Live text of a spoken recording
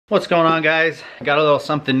What's going on, guys? Got a little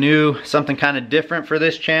something new, something kind of different for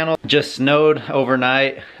this channel. Just snowed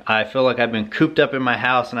overnight. I feel like I've been cooped up in my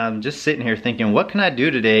house and I'm just sitting here thinking, what can I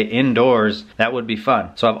do today indoors that would be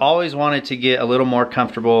fun? So I've always wanted to get a little more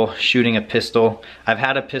comfortable shooting a pistol. I've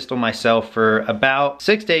had a pistol myself for about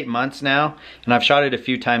 6 to 8 months now, and I've shot it a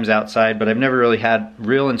few times outside, but I've never really had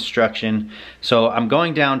real instruction. So I'm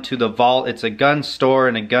going down to the Vault. It's a gun store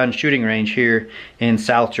and a gun shooting range here in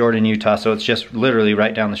South Jordan, Utah. So it's just literally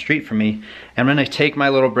right down the street from me. I'm gonna take my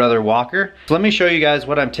little brother Walker. So let me show you guys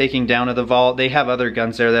what I'm taking down to the Vault. They have other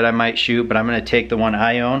guns there that I might shoot, but I'm gonna take the one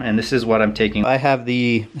I own, and this is what I'm taking. I have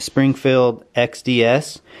the Springfield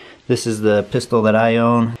XDS. This is the pistol that I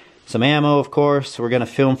own. Some ammo, of course. We're gonna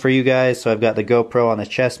film for you guys. So I've got the GoPro on the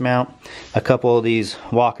chest mount, a couple of these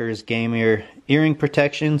Walker's game ear earring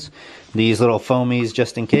protections, these little foamies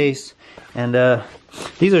just in case, and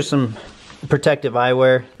these are some protective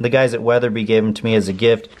eyewear. The guys at Weatherby gave them to me as a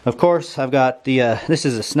gift. Of course, I've got the this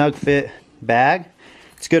is a snug fit bag.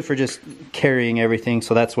 It's good for just carrying everything,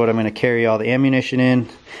 so that's what I'm going to carry all the ammunition in,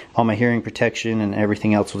 all my hearing protection, and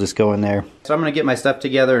everything else will just go in there. So I'm going to get my stuff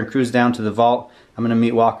together and cruise down to the Vault. I'm going to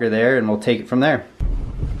meet Walker there and we'll take it from there.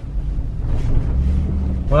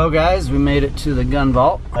 Well guys, we made it to the gun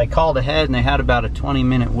vault. I called ahead and they had about a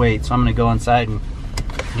 20-minute wait, so I'm going to go inside and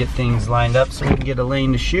get things lined up so we can get a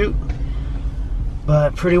lane to shoot.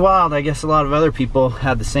 But pretty wild. I guess a lot of other people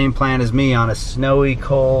had the same plan as me on a snowy,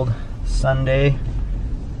 cold Sunday.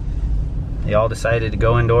 They all decided to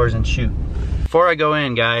go indoors and shoot. Before I go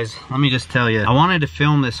in, guys, let me just tell you, I wanted to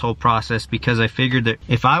film this whole process because I figured that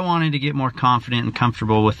if I wanted to get more confident and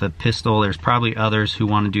comfortable with a pistol, there's probably others who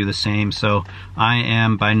want to do the same. So I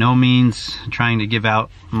am by no means trying to give out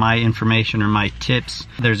my information or my tips.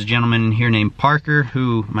 There's a gentleman in here named Parker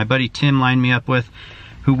who my buddy Tim lined me up with,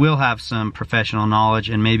 who will have some professional knowledge,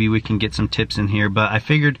 and maybe we can get some tips in here. But I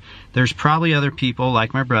figured there's probably other people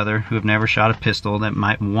like my brother who have never shot a pistol that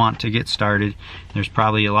might want to get started. There's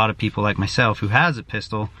probably a lot of people like myself who has a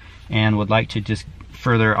pistol and would like to just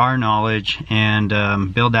further our knowledge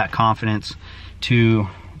and build that confidence to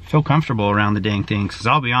feel comfortable around the dang thing. Because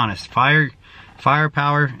I'll be honest,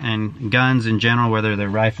 firepower and guns in general, whether they're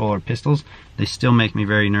rifle or pistols, they still make me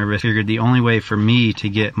very nervous. Figured the only way for me to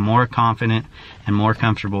get more confident and more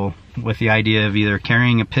comfortable with the idea of either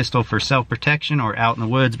carrying a pistol for self-protection or out in the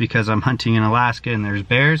woods because I'm hunting in Alaska and there's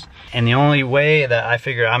bears, and the only way that I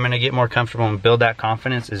figure I'm gonna get more comfortable and build that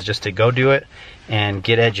confidence is just to go do it and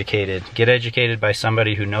get educated. Get educated by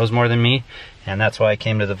somebody who knows more than me. And that's why I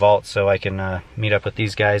came to the Vault, so I can meet up with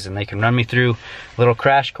these guys and they can run me through a little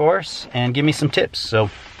crash course and give me some tips.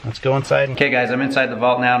 So let's go inside. Okay guys, I'm inside the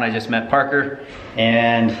Vault now and I just met Parker.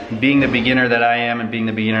 And being the beginner that I am and being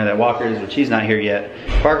the beginner that Walker is, which he's not here yet,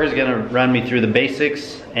 Parker's gonna run me through the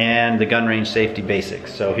basics and the gun range safety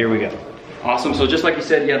basics. So here we go. Awesome, so just like you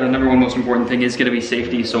said, yeah, the number one most important thing is gonna be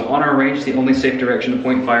safety. So on our range, the only safe direction to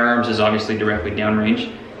point firearms is obviously directly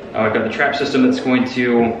downrange. I've got the trap system that's going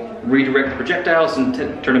to redirect the projectiles and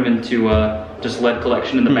turn them into just lead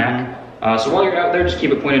collection in the back. So while you're out there, just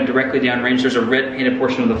keep it pointed directly downrange. There's a red painted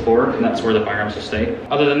portion of the floor, and that's where the firearms will stay.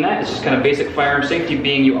 Other than that, it's just kind of basic firearm safety,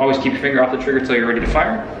 being you always keep your finger off the trigger until you're ready to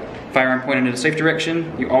fire. Firearm pointed in a safe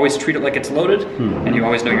direction, you always treat it like it's loaded, and you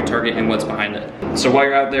always know your target and what's behind it. So while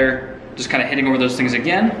you're out there, just kind of hitting over those things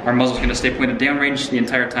again, our muzzle's gonna stay pointed downrange the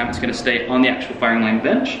entire time. It's gonna stay on the actual firing line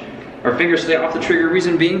bench. Our fingers stay off the trigger,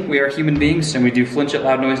 reason being, we are human beings and we do flinch at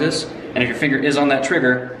loud noises. And if your finger is on that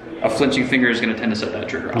trigger, a flinching finger is gonna tend to set that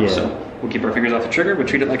trigger off. Yeah. So we'll keep our fingers off the trigger, we'll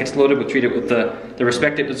treat it like it's loaded, we'll treat it with the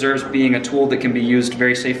respect it deserves, being a tool that can be used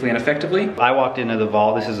very safely and effectively. I walked into the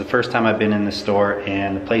Vault, this is the first time I've been in the store,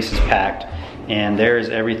 and the place is packed. And there is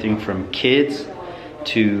everything from kids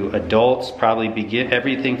to adults, probably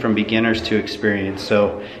everything from beginners to experienced.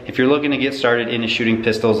 So if you're looking to get started into shooting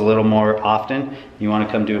pistols a little more often, you want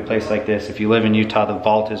to come to a place like this. If you live in Utah, the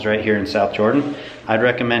Vault is right here in South Jordan. I'd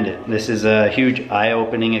recommend it. This is a huge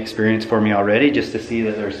eye-opening experience for me already, just to see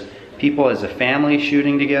that there's people as a family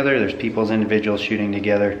shooting together, there's people as individuals shooting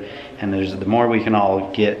together, and the more we can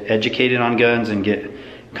all get educated on guns and get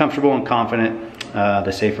comfortable and confident,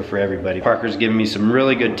 the safer for everybody. Parker's given me some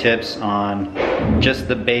really good tips on just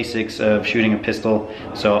the basics of shooting a pistol.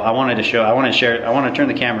 So I want to turn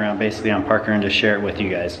the camera around basically on Parker and just share it with you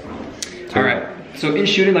guys. All right, so in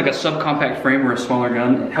shooting like a subcompact frame or a smaller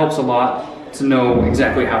gun, it helps a lot to know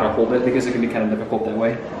exactly how to hold it because it can be kind of difficult that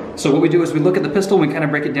way. So what we do is we look at the pistol and we kind of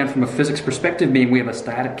break it down from a physics perspective, being we have a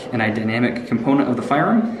static and a dynamic component of the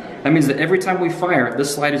firearm. That means that every time we fire,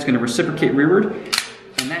 this slide is going to reciprocate rearward.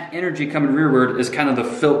 And that energy coming rearward is kind of the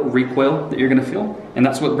recoil that you're going to feel, and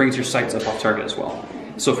that's what brings your sights up off target as well.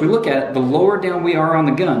 So if we look at it, the lower down we are on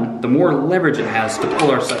the gun, the more leverage it has to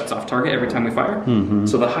pull our sights off target every time we fire.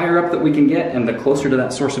 So the higher up that we can get and the closer to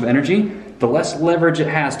that source of energy, the less leverage it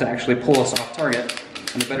has to actually pull us off target,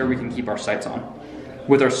 and the better we can keep our sights on.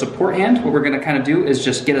 With our support hand, what we're going to kind of do is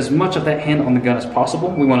just get as much of that hand on the gun as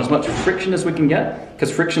possible. We want as much friction as we can get,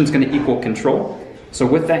 because friction is going to equal control. So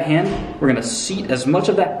with that hand, we're going to seat as much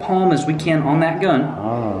of that palm as we can on that gun,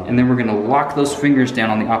 and then we're going to lock those fingers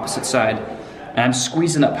down on the opposite side. And I'm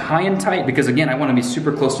squeezing up high and tight because, again, I want to be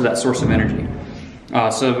super close to that source of energy.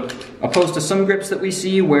 So opposed to some grips that we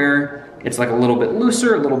see where it's like a little bit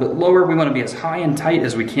looser, a little bit lower, we want to be as high and tight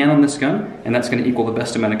as we can on this gun, and that's going to equal the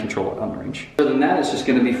best amount of control on the range. Other than that, it's just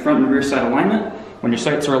going to be front and rear sight alignment. When your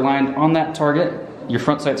sights are aligned on that target, your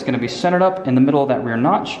front sight's going to be centered up in the middle of that rear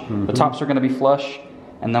notch. The tops are going to be flush,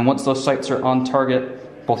 and then once those sights are on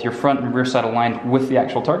target, both your front and rear sight aligned with the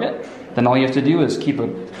actual target, then all you have to do is keep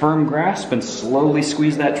a firm grasp and slowly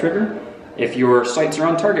squeeze that trigger. If your sights are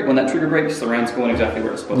on target, when that trigger breaks, the round's going exactly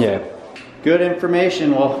where it's supposed to. Good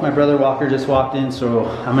information. Well, my brother Walker just walked in, so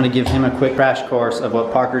I'm going to give him a quick crash course of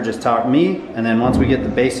what Parker just taught me, and then once we get the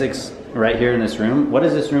basics right here in this room, what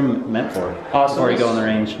is this room meant for before you go on the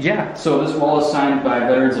range? Yeah, so this wall is signed by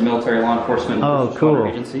veterans and military law enforcement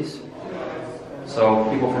agencies. So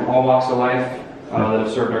people from all walks of life that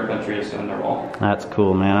have served our country is on their wall. That's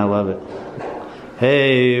cool, man. I love it.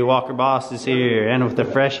 Hey, Walker Boss is here, and with a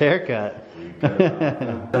fresh haircut.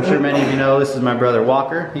 I'm sure many of you know this is my brother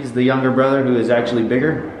Walker. He's the younger brother who is actually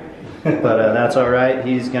bigger, but that's all right.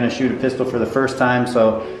 He's going to shoot a pistol for the first time,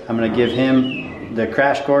 so I'm going to give him the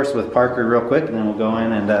crash course with Parker real quick, and then we'll go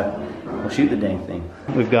in and we'll shoot the dang thing.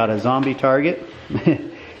 We've got a zombie target,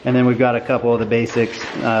 and then we've got a couple of the basics.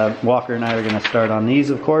 Walker and I are going to start on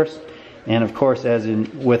these, of course, and of course, as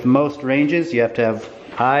in with most ranges, you have to have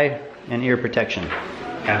eye and ear protection.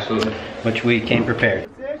 Absolutely. Which we came prepared.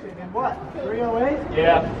 What? 308?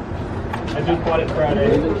 Yeah. I just bought it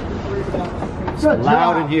Friday. It's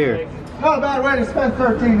loud in here. Not a bad way to spend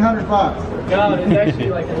 $1,300. No, it's actually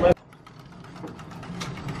like 11.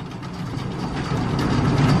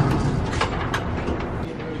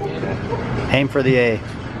 Aim for the A.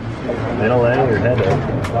 Middle A or head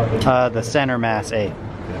A? The center mass A.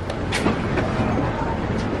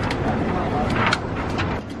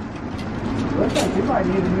 Looks like you might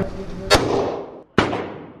need a new...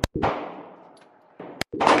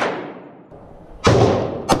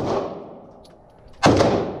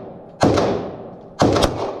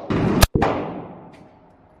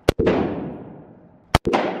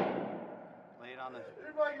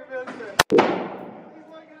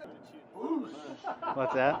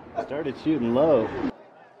 What's that? Started shooting low.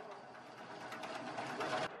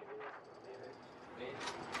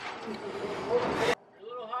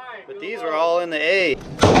 But these were all in the A.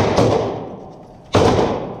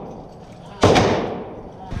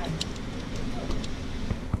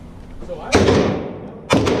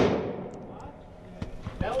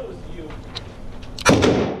 That was you.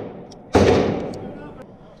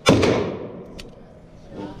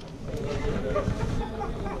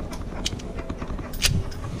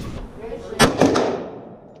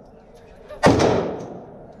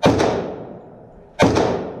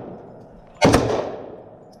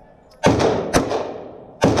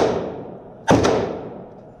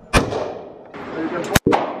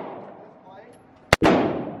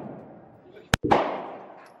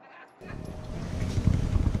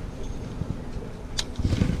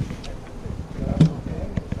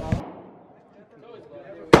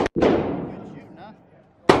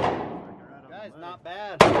 Guys, not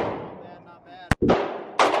bad. Not bad.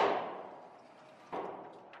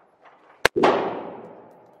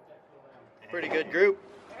 Pretty good group.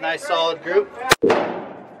 Nice solid group.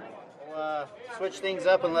 We'll switch things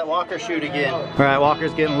up and let Walker shoot again. All right,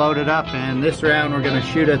 Walker's getting loaded up, and this round we're going to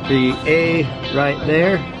shoot at the A right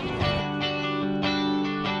there.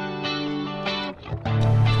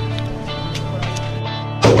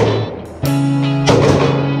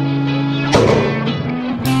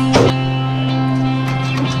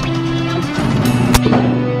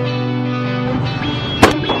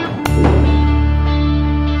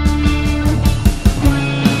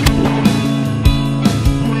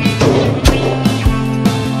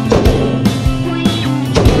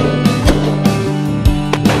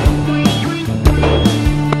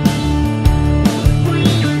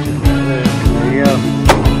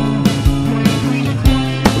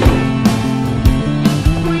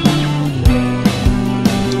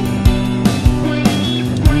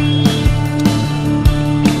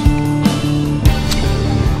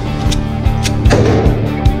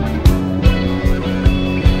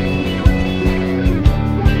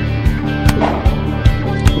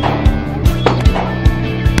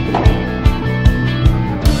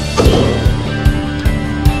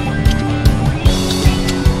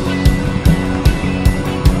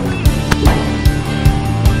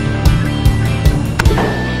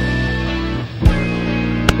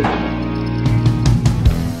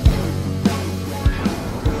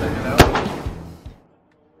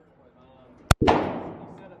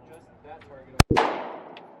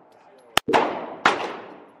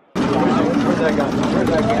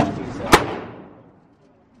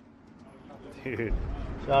 Dude,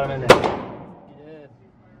 shot him in the head.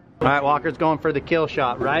 All right, Walker's going for the kill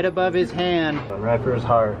shot right above his hand. Right for his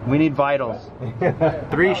heart. We need vitals.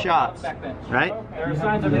 3 shots, Backbench. right? There are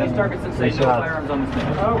signs of these targets that say no firearms on this thing.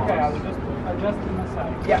 Okay, I was just adjusting the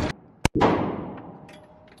sight. Yeah.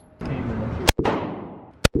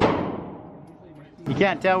 You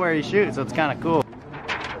can't tell where he shoots, so it's kind of cool.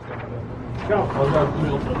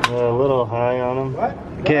 A little high on him. What?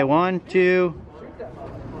 Okay, 1, 2.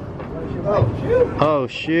 Oh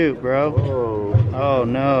shoot, bro. Whoa. Oh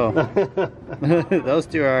no. Those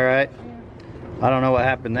 2 are alright. I don't know what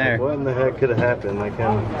happened there. What in the heck could have happened? Like,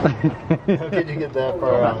 how could you get that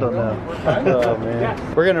far out? I don't know. Oh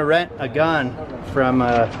man. We're gonna rent a gun from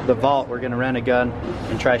the vault. We're gonna rent a gun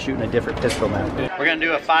and try shooting a different pistol now. We're gonna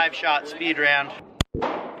do a 5-shot speed round.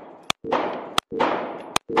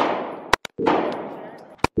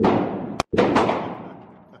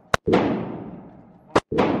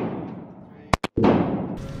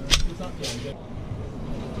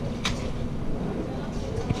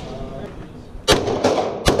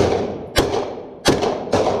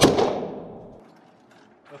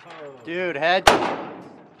 Dude, head.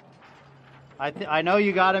 I know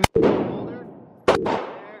you got him.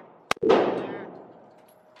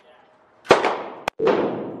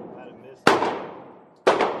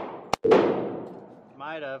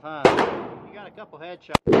 Might have, huh? You got a couple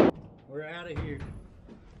headshots. We're out of here.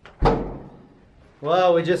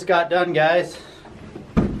 Well, we just got done, guys.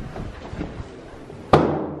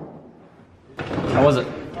 How was it?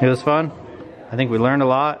 It was fun. I think we learned a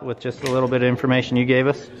lot with just a little bit of information you gave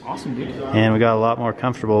us. Awesome, dude. And we got a lot more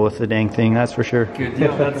comfortable with the dang thing, that's for sure. Good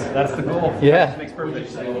deal. That's the goal. Yeah. Makes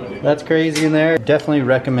perfect sense. That's crazy in there. Definitely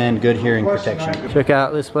recommend good hearing protection. Check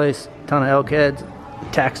out this place. Ton of elk heads.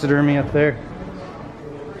 Taxidermy up there.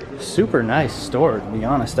 Super nice store, to be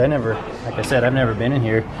honest. Like I said, I've never been in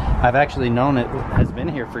here. I've actually known it has been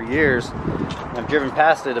here for years. I've driven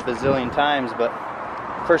past it a bazillion times, but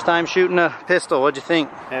first time shooting a pistol. What'd you think?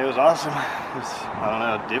 It was awesome. It was,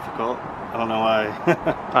 I don't know, difficult. I don't know why.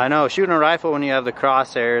 I know, shooting a rifle when you have the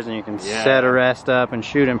crosshairs and you can set a rest up and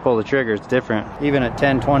shoot and pull the trigger, it's different. Even at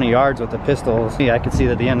 10, 20 yards with the pistols, I could see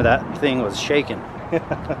that the end of that thing was shaking.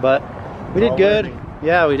 But we did good.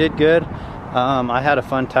 Yeah, we did good. I had a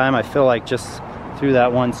fun time. I feel like just through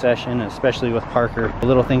that one session, especially with Parker, the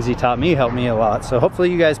little things he taught me helped me a lot. So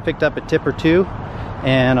hopefully you guys picked up a tip or two,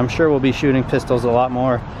 and I'm sure we'll be shooting pistols a lot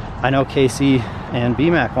more. I know Casey and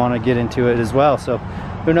Bmack want to get into it as well, so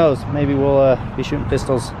who knows, maybe we'll be shooting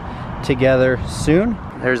pistols together soon.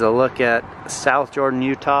 There's a look at South Jordan,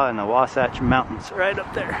 Utah and the Wasatch Mountains right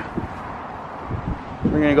up there.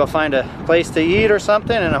 We're gonna go find a place to eat or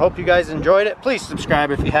something, and I hope you guys enjoyed it. Please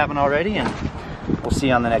subscribe if you haven't already, and we'll see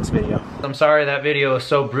you on the next video. I'm sorry that video was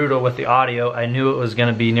so brutal with the audio. I knew it was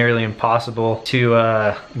gonna be nearly impossible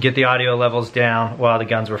to get the audio levels down while the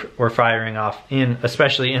guns were firing off,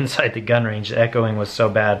 especially inside the gun range. The echoing was so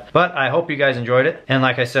bad. But I hope you guys enjoyed it. And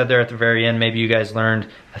like I said there at the very end, maybe you guys learned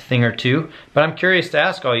a thing or two. But I'm curious to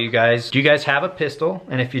ask all you guys, do you guys have a pistol?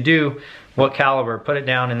 And if you do, what caliber? Put it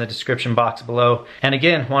down in the description box below. And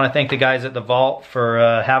again, want to thank the guys at the Vault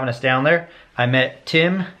for having us down there. I met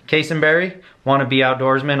Tim Casenberry, Wanna Be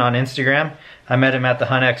Outdoorsman on Instagram. I met him at the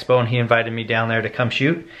Hunt Expo and he invited me down there to come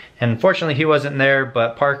shoot. And unfortunately he wasn't there,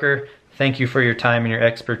 but Parker, thank you for your time and your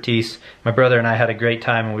expertise. My brother and I had a great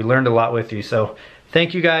time and we learned a lot with you. So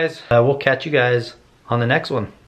thank you guys. We'll catch you guys on the next one.